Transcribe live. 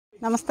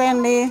నమస్తే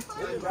అండి.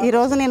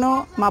 ఈరోజు నేను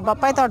మా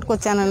బొప్పాయి తోటకు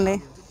వచ్చానండి.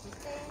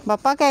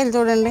 బొప్పాకాయలు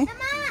చూడండి,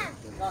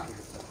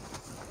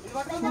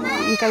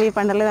 ఇంకా ఈ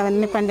పండలేదు,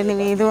 అవన్నీ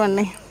పండినవి.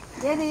 ఇదిగోండి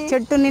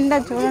చెట్టు నిండా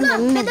చూడండి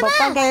అన్ని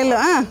బొప్పాకాయలు.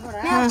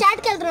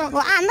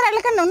 అందరూ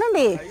వెళ్ళకండి,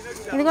 ఉండండి.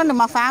 ఇదిగోండి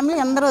మా ఫ్యామిలీ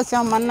అందరూ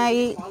వచ్చాము. మా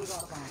అన్నయ్య,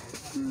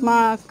 మా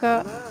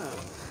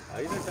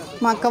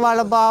అక్క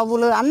వాళ్ళ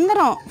బాబులు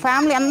అందరం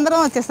ఫ్యామిలీ అందరం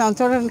వచ్చేసాం.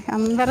 చూడండి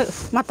అందరూ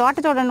మా తోట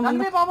చూడండి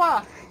ముందు.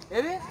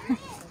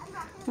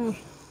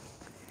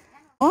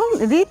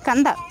 ఇది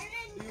కంద,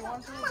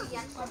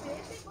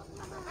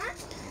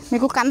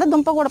 మీకు కంద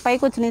దుంప కూడా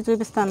పైకి వచ్చి నేను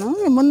చూపిస్తాను.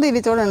 ముందు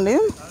ఇవి చూడండి,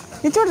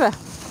 ఇది చూడరా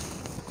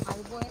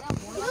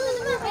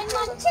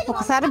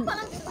ఒకసారి.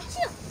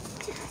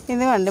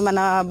 ఇదిగోండి మన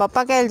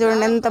బొప్పాకాయలు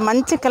చూడండి ఎంత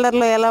మంచి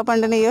కలర్లో ఎలా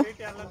పండినాయో.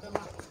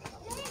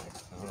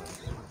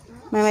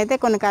 మేమైతే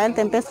కొన్ని కాయలు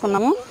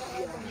తెంపేసుకున్నాము.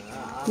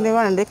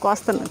 ఇదిగోండి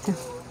కోస్తున్నాం.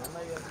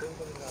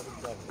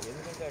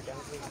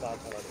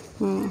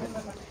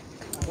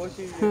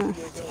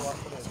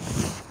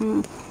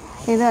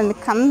 ఇదండి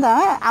కంద,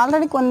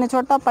 ఆల్రెడీ కొన్ని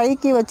చోట్ల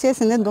పైకి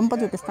వచ్చేసింది. దుంప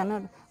చూపిస్తాను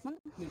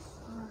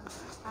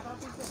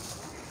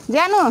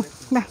జాను.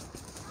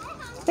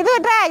 ఇది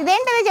ఇట్రా,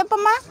 ఇదేంటది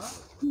చెప్పమ్మా.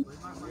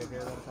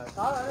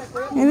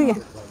 ఇది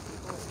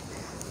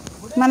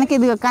మనకి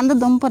ఇది కంద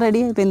దుంప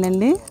రెడీ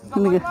అయిపోయిందండి.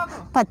 ఇది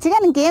పచ్చిగా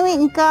ఇంకేమి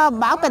ఇంకా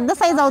బాగా పెద్ద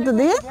సైజు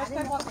అవుతుంది.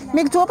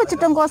 మీకు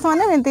చూపించటం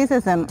కోసమని నేను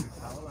తీసేసాను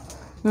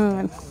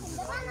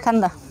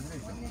కంద.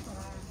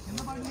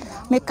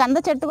 మీకు కంద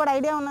చెట్టు కూడా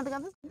ఐడియా ఉన్నది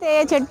కదా. అయితే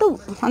చెట్టు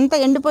అంతా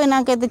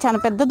ఎండిపోయినాకైతే చాలా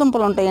పెద్ద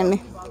దుంపలు ఉంటాయండి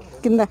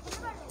కింద.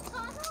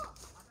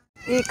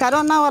 ఈ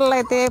కరోనా వల్ల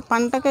అయితే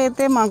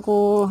పంటకైతే మాకు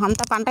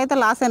అంత పంట అయితే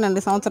లాస్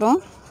అయినండి సంవత్సరం.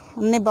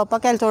 అన్ని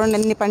బొప్పకాయలు చూడండి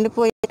ఎన్ని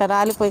పండిపోయి ఇట్లా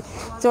రాలిపోయి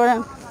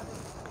చూడండి.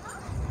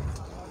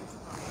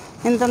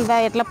 ఇంతంత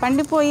ఇట్లా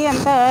పండిపోయి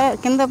అంత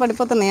కింద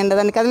పడిపోతున్నాయండి.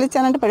 దాన్ని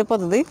కదిలిచ్చానంటే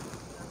పడిపోతుంది.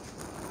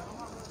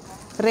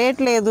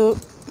 రేట్ లేదు.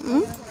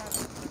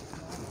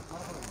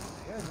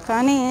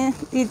 కానీ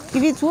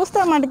ఇవి చూస్తే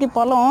మటుకి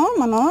పొలం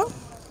మనం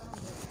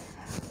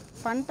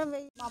పంట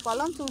వేయి మా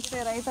పొలం చూస్తే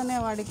రైతు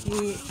అనేవాడికి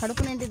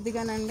కడుపు నిండిద్ది.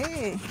 కానండి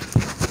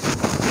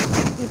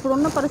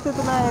ఇప్పుడున్న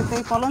పరిస్థితుల్లో అయితే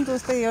పొలం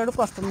చూస్తే ఏడుపు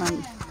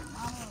వస్తుందండి.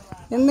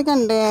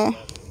 ఎందుకంటే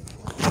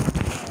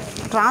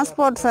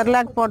ట్రాన్స్పోర్ట్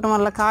సరిలేకపోవటం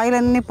వల్ల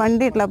కాయలన్నీ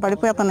పండి ఇట్లా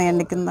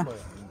పడిపోతున్నాయండి కింద.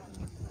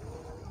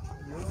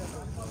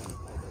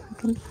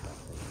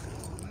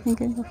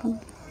 ఇంకేం చెప్పండి.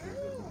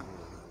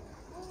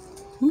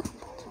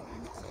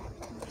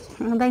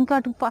 ఇంకా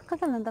అటు పక్కకి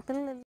వెళ్ళండి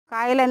పిల్లలు.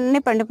 కాయలన్నీ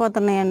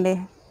పండిపోతున్నాయండి.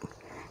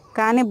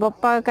 కానీ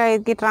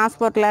బొప్పాకాయకి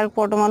ట్రాన్స్పోర్ట్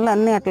లేకపోవడం వల్ల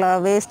అన్నీ అట్లా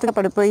వేస్ట్గా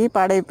పడిపోయి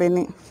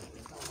పాడైపోయినాయి.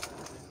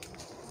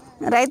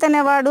 రైతు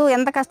అనేవాడు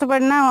ఎంత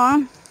కష్టపడినా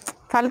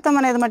ఫలితం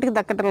అనేది మట్టుకు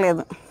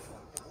దక్కట్లేదు.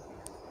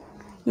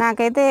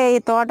 నాకైతే ఈ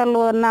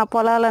తోటలు అన్న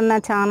పొలాలన్నా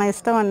చాలా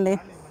ఇష్టం అండి.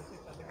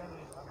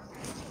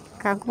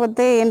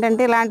 కాకపోతే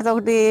ఏంటంటే ఇలాంటిది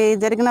ఒకటి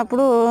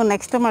జరిగినప్పుడు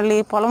నెక్స్ట్ మళ్ళీ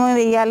పొలం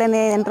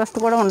వేయాలనే ఇంట్రెస్ట్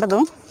కూడా ఉండదు.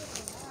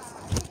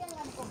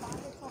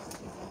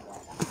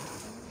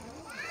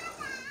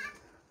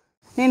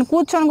 నేను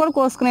కూర్చొని కూడా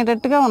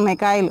కోసుకునేటట్టుగా ఉన్నాయి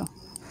కాయలు.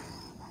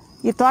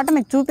 ఈ తోట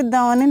మీకు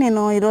చూపిద్దామని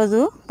నేను ఈరోజు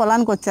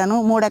పొలానికి వచ్చాను.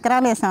 3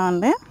 ఎకరాలు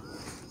వేసామండి.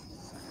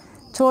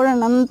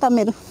 చూడండి అంతా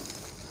మీరు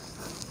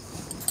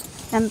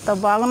ఎంత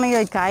బాగున్నాయో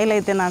ఈ కాయలు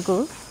అయితే. నాకు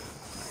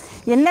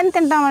ఎన్నెన్ని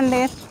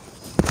తింటామండి.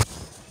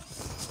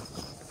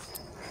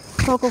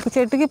 ఒక్కొక్క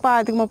చెట్టుకి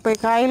 25-30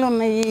 కాయలు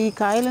ఉన్నాయి. ఈ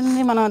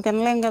కాయలన్నీ మనం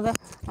తినలేం కదా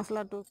అసలు.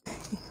 అటు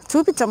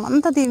చూపించాం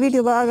అంతా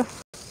వీడియో బాగా.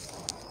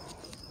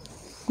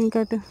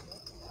 ఇంకటు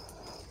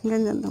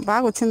ఇంకేం చేద్దాం.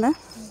 బాగా వచ్చిందా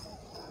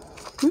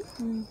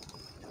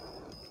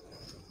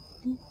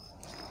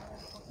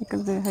ఇక్కడ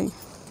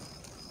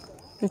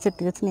ఈ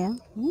చెట్టుకి వచ్చినాయా?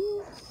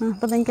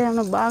 అప్పుడు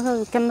ఇంకేమన్నా బాగా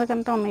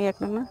కిందకంటే ఉన్నాయి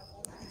ఎక్కడన్నా.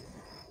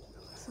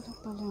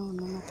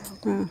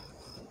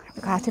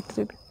 ఆ చెట్టు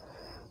చెట్టు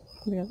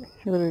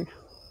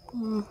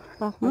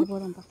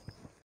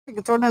ఇక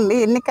చూడండి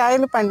ఎన్ని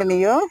కాయలు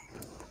పండినాయో.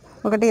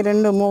 1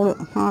 2 3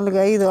 4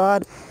 5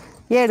 6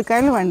 7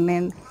 కాయలు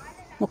పండినాయండి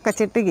ఒక్క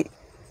చెట్టుకి.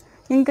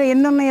 ఇంకా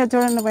ఎన్ని ఉన్నాయో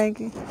చూడండి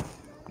పైకి.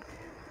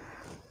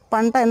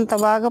 పంట ఎంత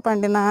బాగా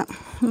పండినా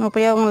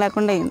ఉపయోగం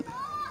లేకుండా అయింది.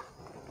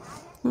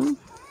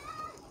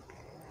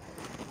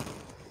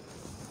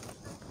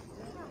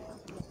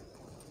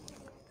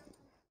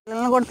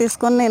 పిల్లల్ని కూడా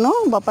తీసుకొని నేను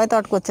బొప్పాయి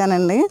తోటకు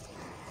వచ్చానండి.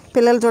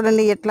 పిల్లలు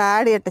చూడండి ఎట్లా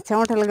ఆడి ఎట్లా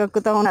చెమటలు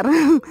కక్కుతూ ఉన్నారు.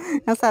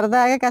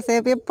 సరదాగా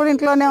కాసేపు ఎప్పుడు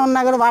ఇంట్లోనే ఉన్నా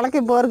కూడా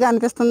వాళ్ళకి బోర్గా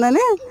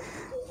అనిపిస్తుందని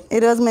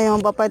ఈరోజు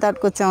మేము బొప్పాయి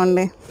తోటకు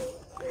వచ్చామండి.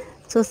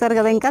 చూస్తారు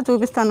కదా, ఇంకా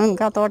చూపిస్తాను.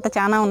 ఇంకా తోట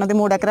చాలా ఉన్నది.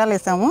 3 ఎకరాలు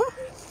వేసాము.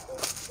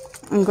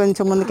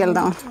 ఇంకొంచెం ముందుకు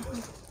వెళ్దాం.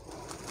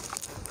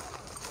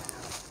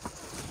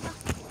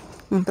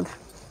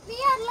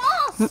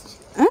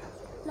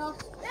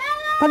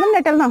 పదండి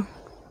ఎటు వెళ్దాం.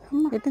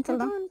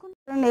 ఎట్టించల్దాం.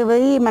 చూడండి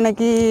ఇవి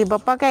మనకి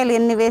బొప్పాకాయలు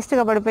ఎన్ని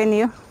వేస్ట్గా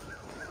పడిపోయినాయో.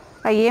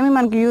 అవి ఏమి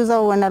మనకి యూజ్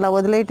అవ్వండి అలా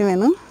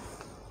వదిలేయటమేను.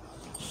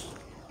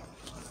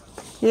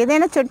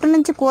 ఏదైనా చెట్టు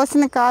నుంచి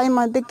కోసిన కాయ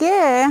మధ్యకే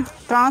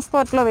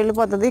ట్రాన్స్పోర్ట్లో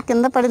వెళ్ళిపోతుంది.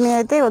 కింద పడినవి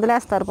అయితే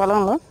వదిలేస్తారు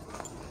పొలంలో.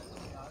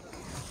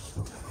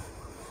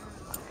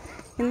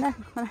 కింద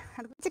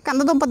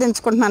కందదుంప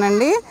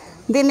దించుకుంటున్నానండి.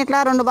 దీన్ని ఇట్లా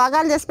 2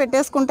 భాగాలు చేసి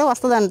పెట్టేసుకుంటే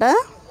వస్తుందంట.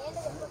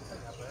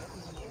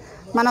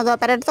 మన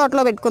పెరటి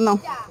తోటలో పెట్టుకుందాం.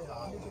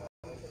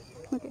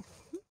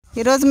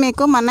 ఈరోజు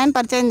మీకు మన్నాయిని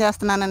పరిచయం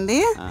చేస్తున్నానండి.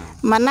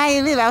 మన్నాయి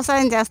ఇవి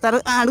వ్యవసాయం చేస్తారు.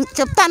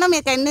 చెప్తాను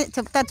మీకు అన్ని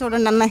చెప్తారు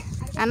చూడండి.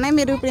 అన్నయ్య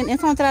మీరు ఇప్పుడు ఎన్ని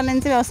సంవత్సరాల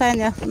నుంచి వ్యవసాయం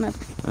చేస్తున్నారు?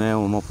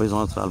 30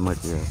 సంవత్సరాలు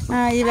మట్టి.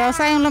 ఈ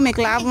వ్యవసాయంలో మీకు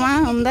లాభమా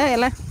ఉందా?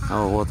 ఎలా?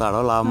 ఒక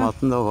తడవ లాభం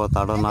వస్తుంది, ఒక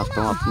తడవ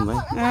నష్టం వస్తుంది.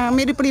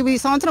 మీరు ఇప్పుడు ఈ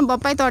సంవత్సరం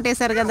బొప్పాయి తోట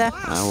వేసారు కదా,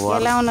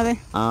 ఎలా ఉన్నది?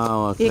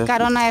 ఈ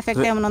కరోనా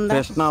ఎఫెక్ట్ ఏమైనా ఉందా?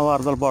 కృష్ణా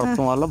వరదలు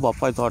పడటం వల్ల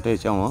బొప్పాయి తోట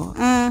వేసాము.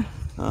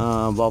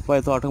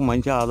 బొప్పాయి తోటకు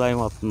మంచి ఆదాయం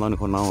వస్తుంది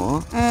అనుకున్నాము.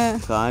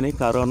 కానీ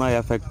కరోనా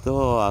ఎఫెక్ట్తో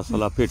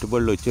అసలు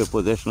పెట్టుబడులు వచ్చే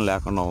పొజిషన్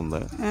లేకుండా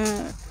ఉంది.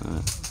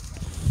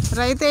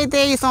 రైతు అయితే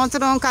ఈ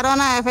సంవత్సరం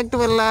కరోనా ఎఫెక్ట్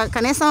వల్ల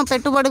కనీసం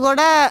పెట్టుబడి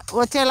కూడా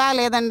వచ్చేలా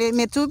లేదండి.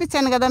 మీరు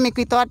చూపించాను కదా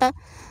మీకు ఈ తోట,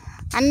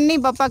 అన్ని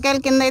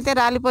బొప్పాకాయలు కింద అయితే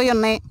రాలిపోయి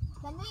ఉన్నాయి.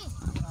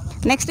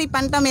 నెక్స్ట్ ఈ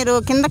పంట మీరు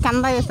కింద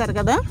కంద వేశారు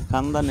కదా,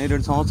 కంద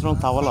 2 సంవత్సరం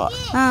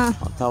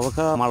తవక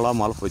మళ్ళా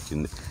మొలక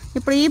వచ్చింది.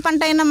 ఇప్పుడు ఈ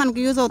పంట అయినా మనకు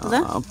యూజ్ అవుతుందా?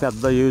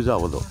 పెద్ద యూజ్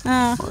అవ్వదు.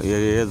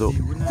 ఏదో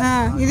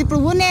ఇది ఇప్పుడు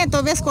ఊనే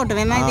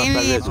తవ్వేసుకోవటమేనా?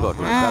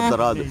 పెద్ద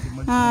రాదు.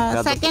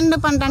 సెకండ్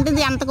పంట అంటే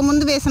ఇది అంతకు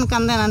ముందు వేసిన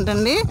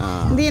కందేనంటండి.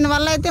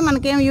 దీనివల్ల అయితే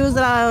మనకేం యూజ్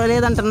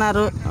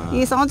లేదంటున్నారు.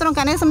 ఈ సంవత్సరం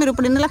కనీసం మీరు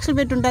ఇప్పుడు ఎన్ని లక్షలు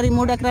పెట్టుంటారు ఈ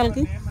 3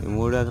 ఎకరాలకి?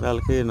 3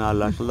 ఎకరాలకి 4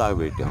 లక్షలు దాకా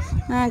పెట్టాం.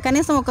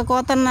 కనీసం ఒక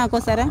కోతన్నా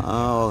కోసారా?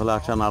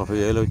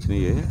 1,40,000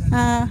 వచ్చినాయి.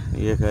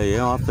 ఇక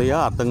ఏం వస్తాయో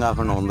అర్థం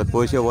కాకుండా ఉంది.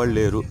 కోసేవాళ్ళు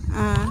లేరు.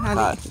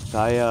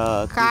 కాయ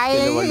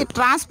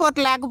ట్రాన్స్పోర్ట్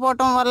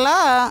లేకపోవటం వల్ల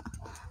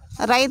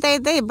రైతు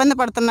అయితే ఇబ్బంది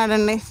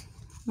పడుతున్నాడండి.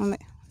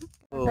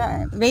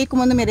 వేయక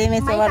ముందు మీరు ఏం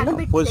వేసేవాళ్ళు?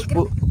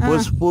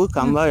 పసుపు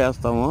కంద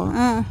వేస్తాము,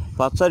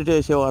 పచ్చడి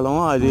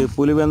వేసేవాళ్ళము. అది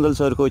పులివెందుల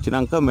సరుకు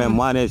వచ్చినాక మేము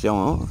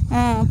మానేసాము.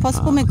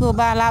 పసుపు మీకు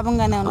బాగా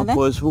లాభంగానే ఉన్నదా?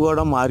 పసుపు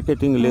కూడా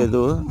మార్కెటింగ్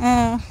లేదు,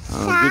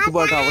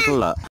 గిట్టుబాటు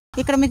అవ్వట్లా.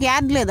 ఇక్కడ మీకు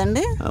యార్డ్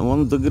లేదండి?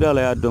 ముందు దుగ్గిరాల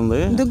యార్డ్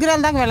ఉంది.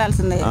 దుగ్గిరాల దాకా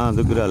వెళ్ళాల్సిందే.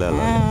 దుగ్గిరాల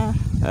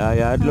ఆ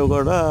యార్డ్లో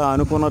కూడా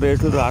అనుకున్న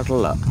రేట్లు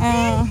రావట్లా.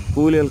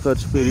 కూలీల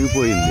ఖర్చు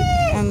పెరిగిపోయింది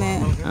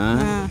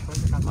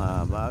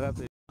బాగా.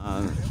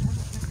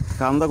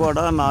 కంద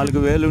కూడా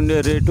 4,000 ఉండే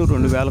రేటు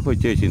 2,000కి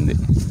వచ్చేసింది.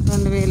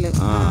 2,000.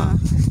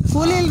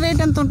 కూలీల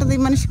రేట్ ఎంత ఉంటుంది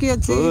మనిషికి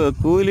వచ్చి?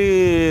 కూలీ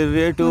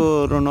రేటు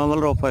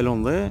 200 రూపాయలు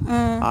ఉంది.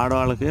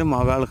 ఆడవాళ్ళకి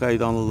మగవాళ్ళకి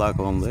 500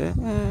 దాకా ఉంది.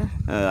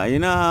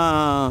 అయినా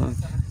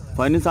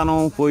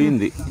పనితనం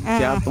పోయింది,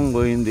 శాతం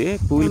పోయింది,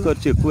 కూలి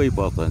ఖర్చు ఎక్కువ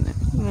అయిపోతుంది.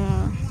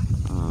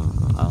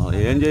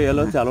 ఏం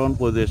చేయాలో తెలవని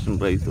పొజిషన్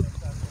రైతు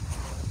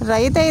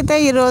అయితే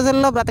ఈ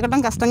రోజుల్లో బ్రతకడం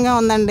కష్టంగా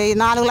ఉందండి.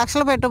 4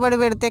 లక్షలు పెట్టుబడి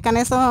పెడితే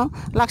కనీసం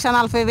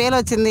 1,40,000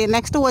 వచ్చింది.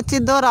 నెక్స్ట్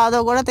వచ్చిద్దో రాదో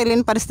కూడా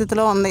తెలియని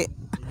పరిస్థితిలో ఉంది.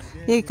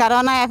 ఈ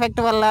కరోనా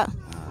ఎఫెక్ట్ వల్ల,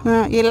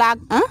 ఈ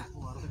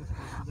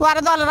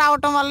వరదలు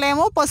రావటం వల్ల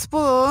ఏమో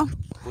పసుపు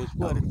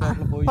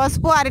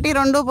అరటి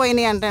 2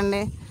 పోయినాయి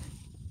అంటండి.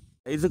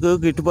 రైతుకు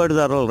గిట్టుబాటు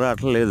ధరలు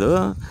రావట్లేదు.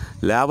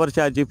 లేబర్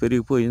ఛార్జీ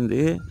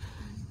పెరిగిపోయింది.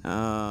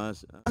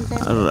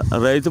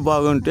 రైతు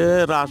బాగుంటే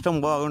రాష్ట్రం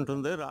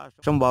బాగుంటుంది,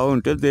 రాష్ట్రం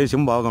బాగుంటే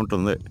దేశం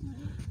బాగుంటుంది.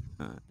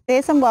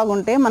 దేశం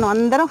బాగుంటే మనం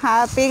అందరం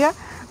హ్యాపీగా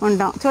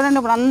ఉంటాం. చూడండి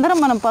ఇప్పుడు అందరం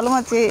మనం పొలం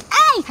వచ్చి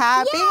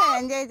హ్యాపీగా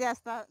ఎంజాయ్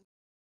చేస్తాం.